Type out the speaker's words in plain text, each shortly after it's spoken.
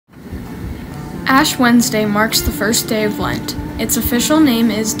Ash Wednesday marks the first day of Lent. Its official name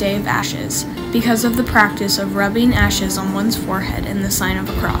is Day of Ashes, because of the practice of rubbing ashes on one's forehead in the sign of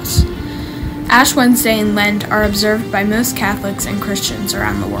a cross. Ash Wednesday and Lent are observed by most Catholics and Christians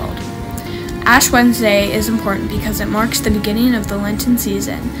around the world. Ash Wednesday is important because it marks the beginning of the Lenten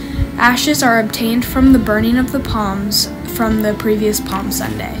season. Ashes are obtained from the burning of the palms from the previous Palm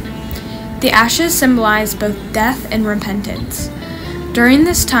Sunday. The ashes symbolize both death and repentance. During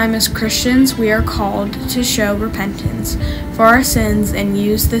this time as Christians, we are called to show repentance for our sins and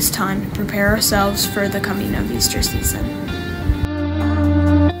use this time to prepare ourselves for the coming of Easter season.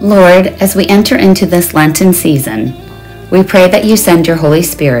 Lord, as we enter into this Lenten season, we pray that you send your Holy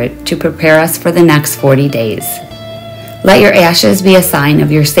Spirit to prepare us for the next 40 days. Let your ashes be a sign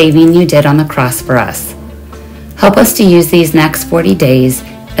of your saving you did on the cross for us. Help us to use these next 40 days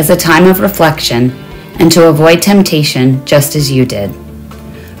as a time of reflection and to avoid temptation just as you did.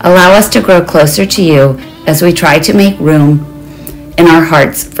 Allow us to grow closer to you as we try to make room in our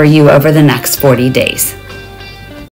hearts for you over the next 40 days.